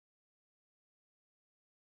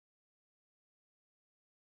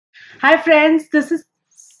Hi friends, this is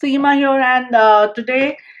Seema here, and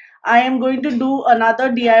today I am going to do another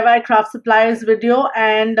DIY craft supplies video.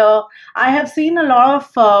 And I have seen a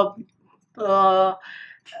lot of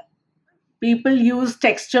people use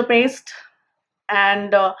texture paste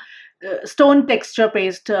and stone texture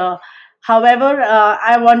paste. However,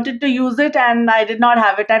 I wanted to use it and I did not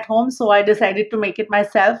have it at home, so I decided to make it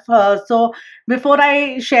myself. So before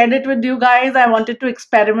I shared it with you guys, I wanted to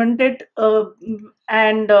experiment it,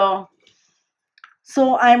 and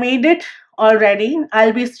so I made it already.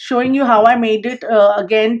 I'll be showing you how I made it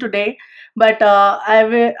again today. But I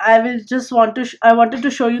will just I wanted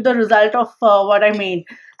to show you the result of what I made.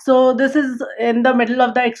 So this is in the middle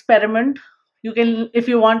of the experiment. You can, if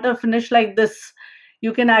you want to finish like this,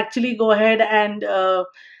 you can actually go ahead and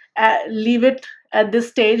leave it at this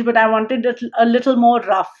stage. But I wanted it a little more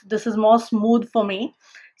rough. This is more smooth for me.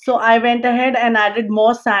 So I went ahead and added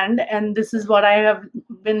more sand, and this is what I have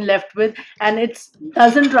been left with. And it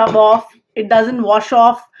doesn't rub off, it doesn't wash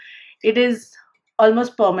off, it is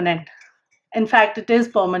almost permanent. In fact, it is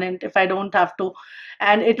permanent if I don't have to,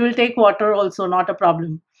 and it will take water also, not a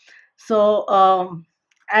problem. So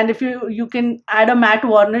and if you can add a matte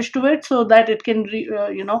varnish to it so that it can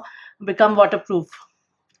become waterproof.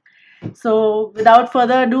 So without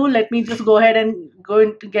further ado, let me just go ahead and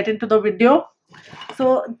get into the video.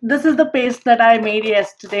 So this is the paste that I made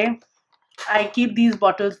yesterday. I keep these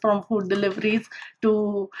bottles from food deliveries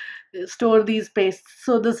to store these pastes.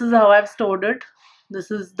 So this is how I've stored it. This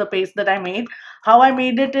is the paste that I made. How I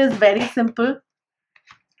made it is very simple.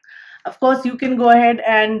 Of course, you can go ahead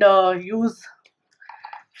and use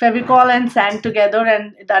Fevicol and sand together,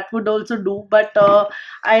 and that would also do. But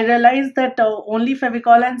I realized that only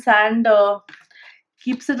Fevicol and sand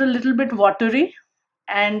keeps it a little bit watery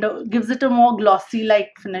and gives it a more glossy like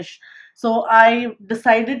finish. So I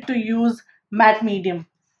decided to use matte medium.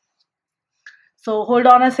 So hold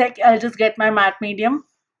on a sec, I'll just get my matte medium.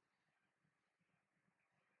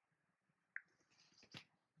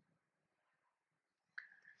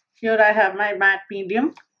 Here I have my matte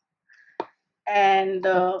medium and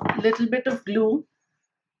a little bit of glue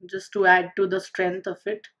just to add to the strength of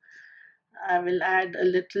it. I will add a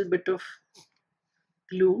little bit of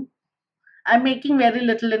glue. I'm making very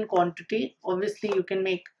little in quantity. Obviously, you can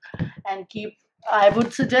make and keep. I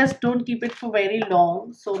would suggest don't keep it for very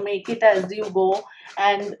long. So make it as you go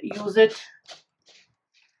and use it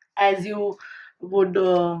as you would,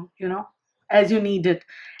 as you need it.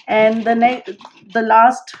 And the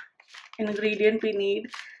last ingredient we need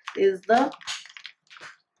is the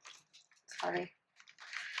sorry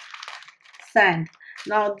sand.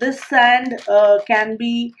 Now this sand can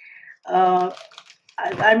be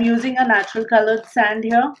I'm using a natural colored sand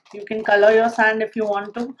here. You can color your sand if you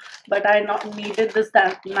want to, but I not needed this.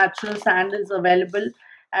 That natural sand is available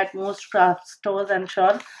at most craft stores, I'm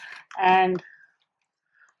sure. And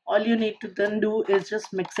all you need to then do is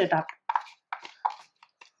just mix it up.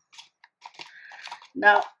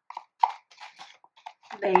 Now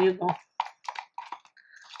there you go.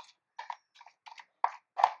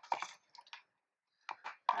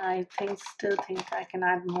 I still think I can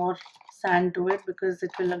add more sand to it because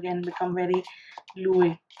it will again become very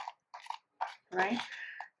gluey, right?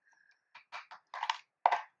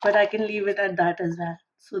 But I can leave it at that as well.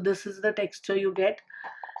 So this is the texture you get,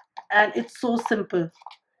 and it's so simple.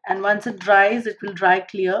 And once it dries, it will dry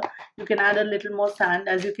clear. You can add a little more sand.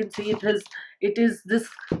 As you can see, it is this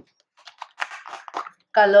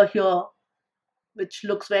color here, which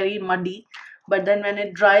looks very muddy, but then when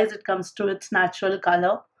it dries, it comes to its natural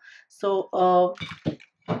color. So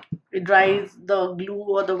it dries, the glue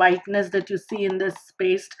or the whiteness that you see in this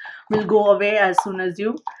paste will go away as soon as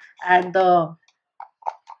you add the,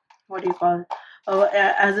 what do you call,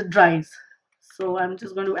 as it dries. So I'm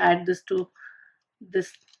just going to add this to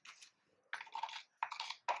this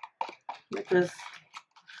because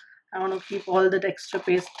I want to keep all the texture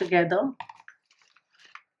paste together.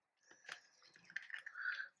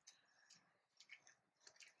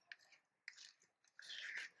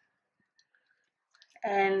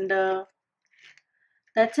 And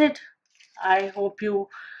that's it. I hope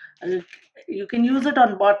uh, you can use it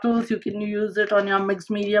on bottles, you can use it on your mixed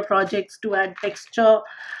media projects to add texture,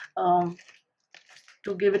 um,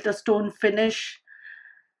 to give it a stone finish.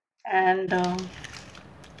 And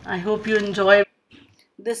I hope you enjoy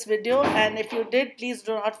this video, and if you did, please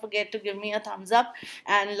do not forget to give me a thumbs up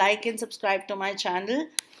and like and subscribe to my channel.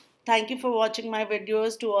 Thank you for watching my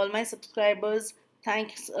videos. To all my subscribers,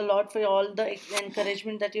 thanks a lot for all the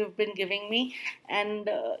encouragement that you've been giving me, and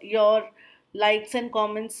your likes and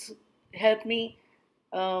comments help me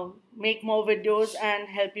make more videos and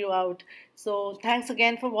help you out. So thanks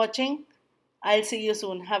again for watching. I'll see you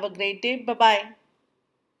soon. Have a great day. Bye bye.